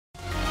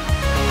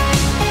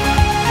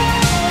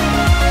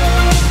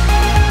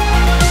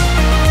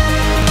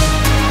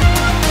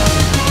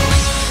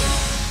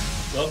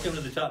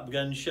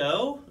Top Gun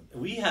Show.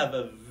 We have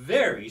a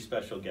very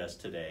special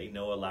guest today,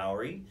 Noah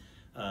Lowry,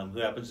 who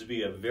happens to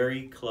be a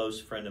very close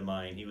friend of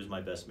mine. He was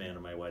my best man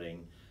at my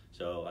wedding,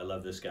 so I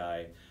love this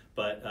guy.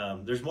 But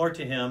there's more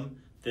to him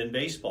than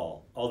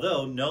baseball.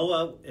 Although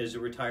Noah is a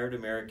retired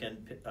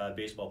American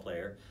baseball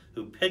player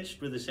who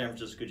pitched with the San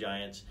Francisco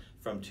Giants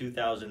from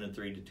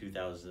 2003 to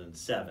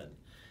 2007.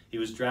 He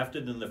was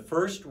drafted in the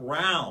first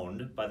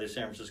round by the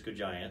San Francisco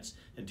Giants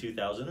in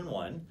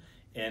 2001.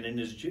 And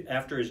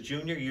after his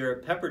junior year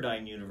at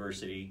Pepperdine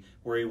University,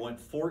 where he went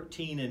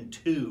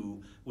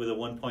 14-2 with a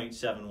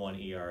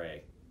 1.71 ERA.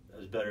 That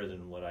was better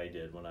than what I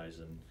did when I was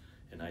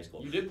in high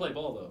school. You did play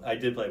ball, though. I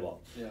did play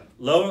ball. Yeah.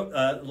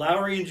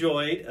 Lowry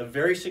enjoyed a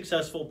very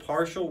successful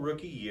partial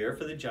rookie year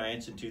for the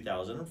Giants in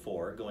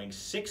 2004, going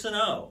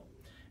 6-0,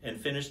 and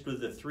finished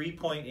with a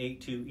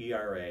 3.82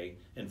 ERA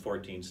in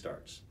 14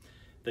 starts.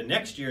 The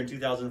next year, in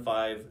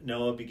 2005,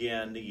 Noah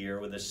began the year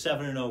with a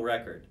 7-0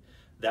 record.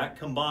 That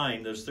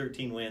combined, those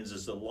 13 wins,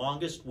 is the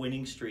longest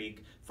winning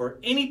streak for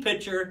any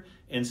pitcher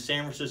in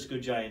San Francisco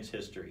Giants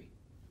history.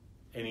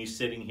 And he's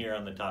sitting here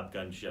on the Top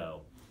Gun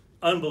Show.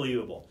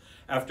 Unbelievable.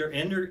 After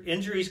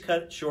injuries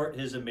cut short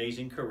his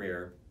amazing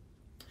career,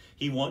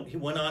 he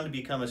went on to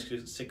become a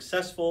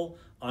successful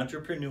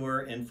entrepreneur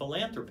and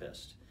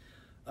philanthropist.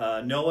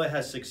 Noah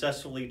has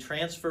successfully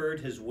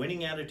transferred his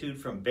winning attitude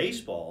from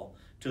baseball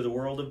to the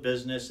world of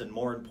business and,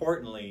 more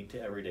importantly,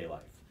 to everyday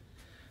life.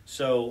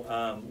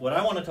 So what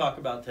I want to talk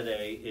about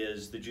today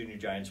is the Junior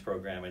Giants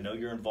program. I know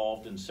you're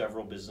involved in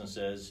several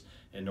businesses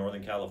in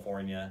Northern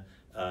California,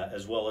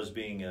 as well as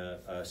being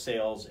a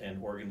sales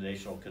and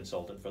organizational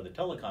consultant for the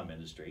telecom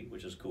industry,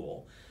 which is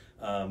cool.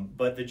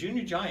 But the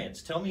Junior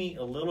Giants, tell me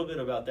a little bit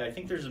about that. I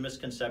think there's a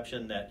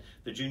misconception that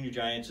the Junior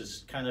Giants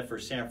is kind of for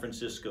San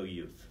Francisco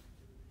youth.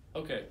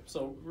 Okay,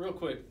 so real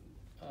quick,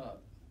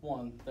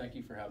 one, thank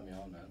you for having me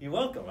on, man. You're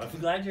welcome. I'm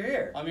glad you're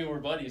here. I mean, we're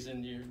buddies,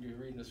 and you're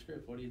reading the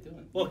script. What are you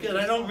doing? Well, because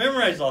I don't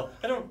memorize all.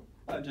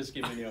 I'm just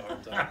giving you a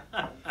hard time.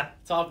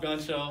 Top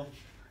Gun Show.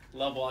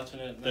 Love watching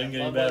it. Man.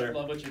 Getting better.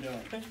 Love what you're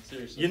doing.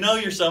 Seriously. You know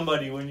you're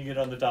somebody when you get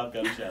on the Top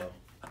Gun Show.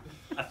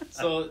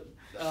 So,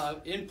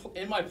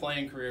 in my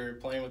playing career,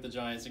 playing with the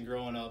Giants and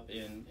growing up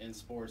in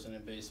sports and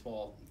in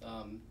baseball,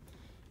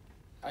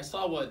 I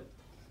saw what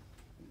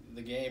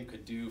the game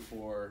could do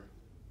for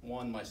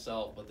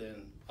myself, but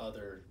then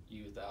other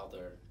youth out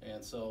there.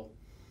 And so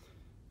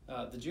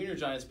the Junior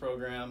Giants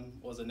program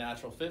was a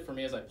natural fit for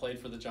me as I played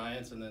for the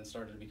Giants and then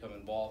started to become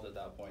involved at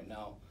that point.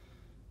 Now,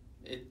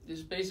 it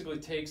just basically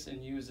takes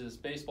and uses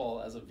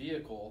baseball as a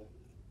vehicle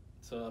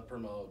to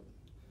promote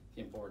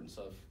the importance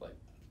of like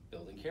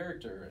building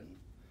character and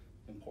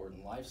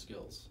important life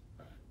skills,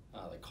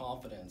 like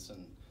confidence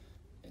and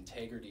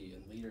integrity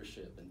and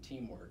leadership and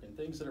teamwork and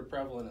things that are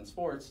prevalent in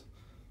sports.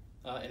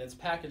 And it's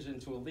packaged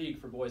into a league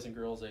for boys and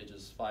girls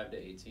ages 5 to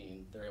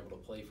 18. They're able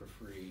to play for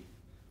free,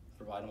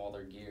 provide them all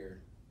their gear.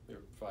 They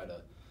provide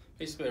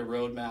basically a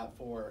roadmap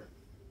for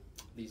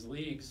these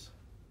leagues.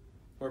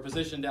 We're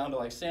positioned down to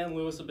like San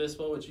Luis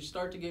Obispo, which you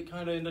start to get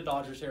kind of into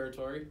Dodgers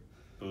territory.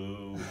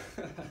 Boo.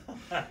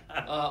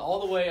 All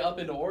the way up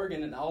into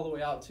Oregon and all the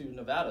way out to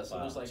Nevada. So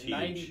wow, there's like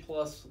 90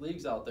 plus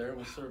leagues out there, and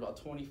we serve about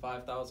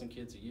 25,000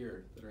 kids a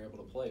year that are able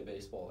to play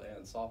baseball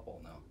and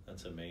softball now.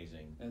 That's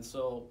amazing. And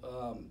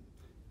so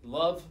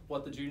love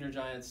what the Junior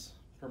Giants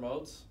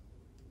promotes.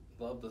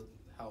 Love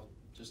how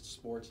just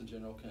sports in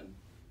general can,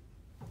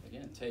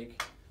 again,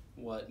 take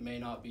what may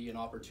not be an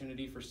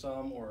opportunity for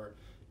some, or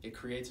it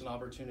creates an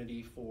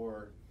opportunity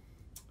for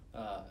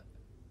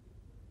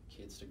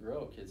kids to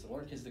grow, kids to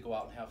learn, kids to go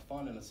out and have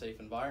fun in a safe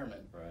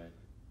environment. Right.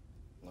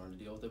 Learn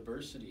to deal with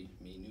adversity,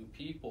 meet new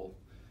people,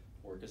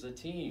 work as a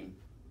team.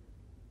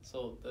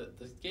 So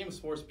the game of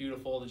sports is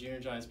beautiful. The Junior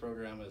Giants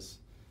program is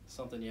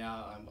something,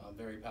 I'm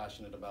very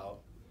passionate about.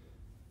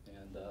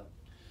 And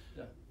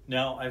yeah.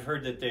 Now, I've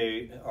heard that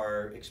they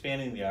are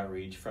expanding the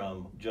outreach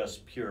from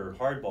just pure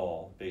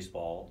hardball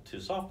baseball to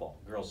softball,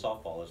 girls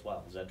softball as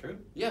well. Is that true?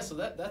 Yeah, so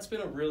that's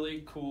been a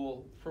really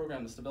cool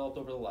program that's developed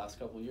over the last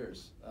couple of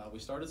years. We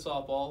started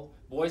softball.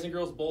 Boys and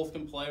girls both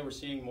can play. We're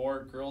seeing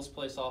more girls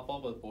play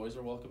softball, but boys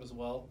are welcome as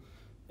well.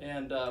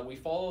 And we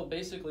follow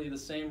basically the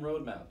same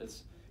roadmap.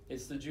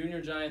 It's the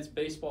Junior Giants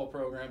baseball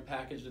program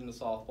packaged into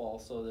softball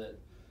so that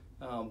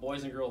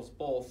boys and girls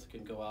both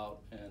can go out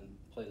and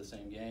play the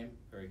same game.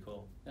 Very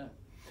cool. Yeah.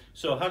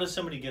 So how does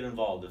somebody get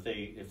involved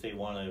if they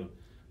want to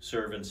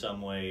serve in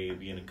some way,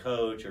 being a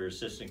coach or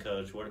assistant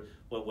coach? What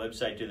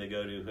website do they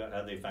go to?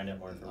 How do they find out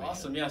more information?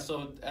 Awesome. Yeah.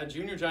 So at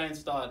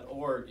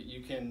juniorgiants.org,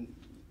 you can,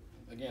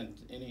 again,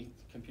 any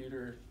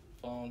computer,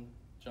 phone,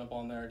 jump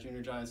on there.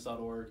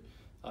 Juniorgiants.org.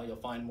 You'll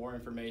find more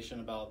information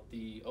about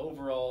the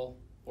overall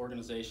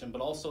organization,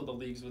 but also the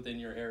leagues within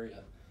your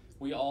area.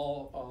 We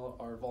all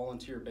are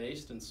volunteer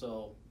based, and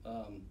so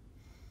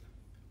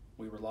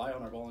we rely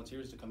on our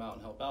volunteers to come out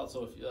and help out.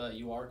 So if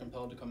you are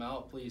compelled to come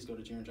out, please go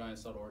to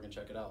juniorgiants.org and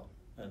check it out.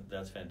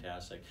 That's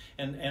fantastic.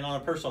 And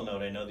on a personal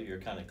note, I know that you're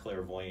kind of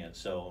clairvoyant,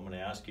 so I'm going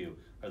to ask you,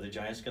 are the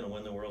Giants going to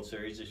win the World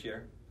Series this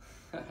year?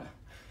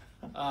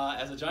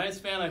 As a Giants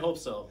fan, I hope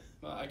so.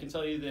 I can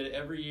tell you that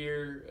every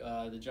year,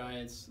 the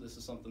Giants, this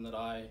is something that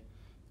I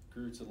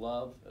grew to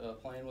love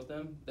playing with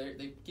them.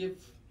 They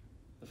give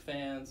the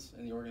fans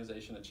and the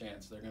organization a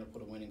chance. They're going to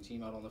put a winning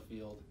team out on the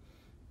field.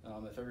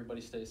 If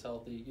everybody stays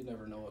healthy, you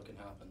never know what can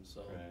happen.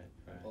 So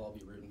right. we'll all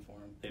be rooting for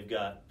them. They've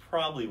got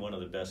probably one of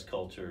the best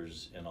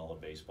cultures in all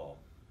of baseball.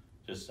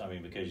 Just, I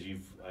mean,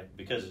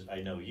 because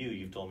I know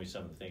you've told me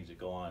some of the things that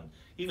go on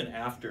even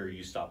after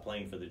you stop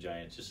playing for the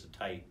Giants. Just a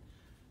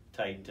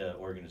tight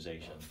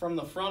organization. From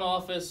the front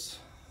office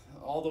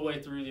all the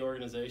way through the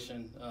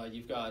organization,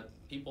 you've got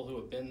people who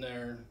have been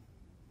there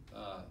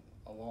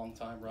a long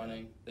time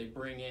running. They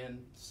bring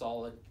in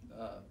solid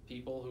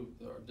people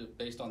who are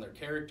based on their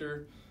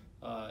character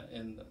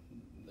and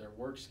their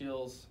work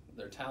skills,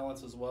 their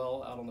talents as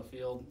well out on the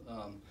field.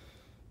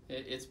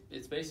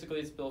 It's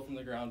basically built from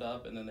the ground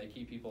up, and then they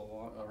keep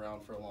people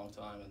around for a long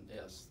time. And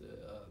yes,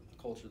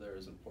 the culture there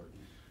is important.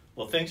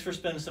 Well, thanks for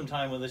spending some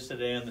time with us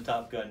today on the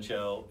Top Gun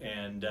Show,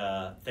 and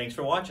thanks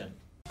for watching.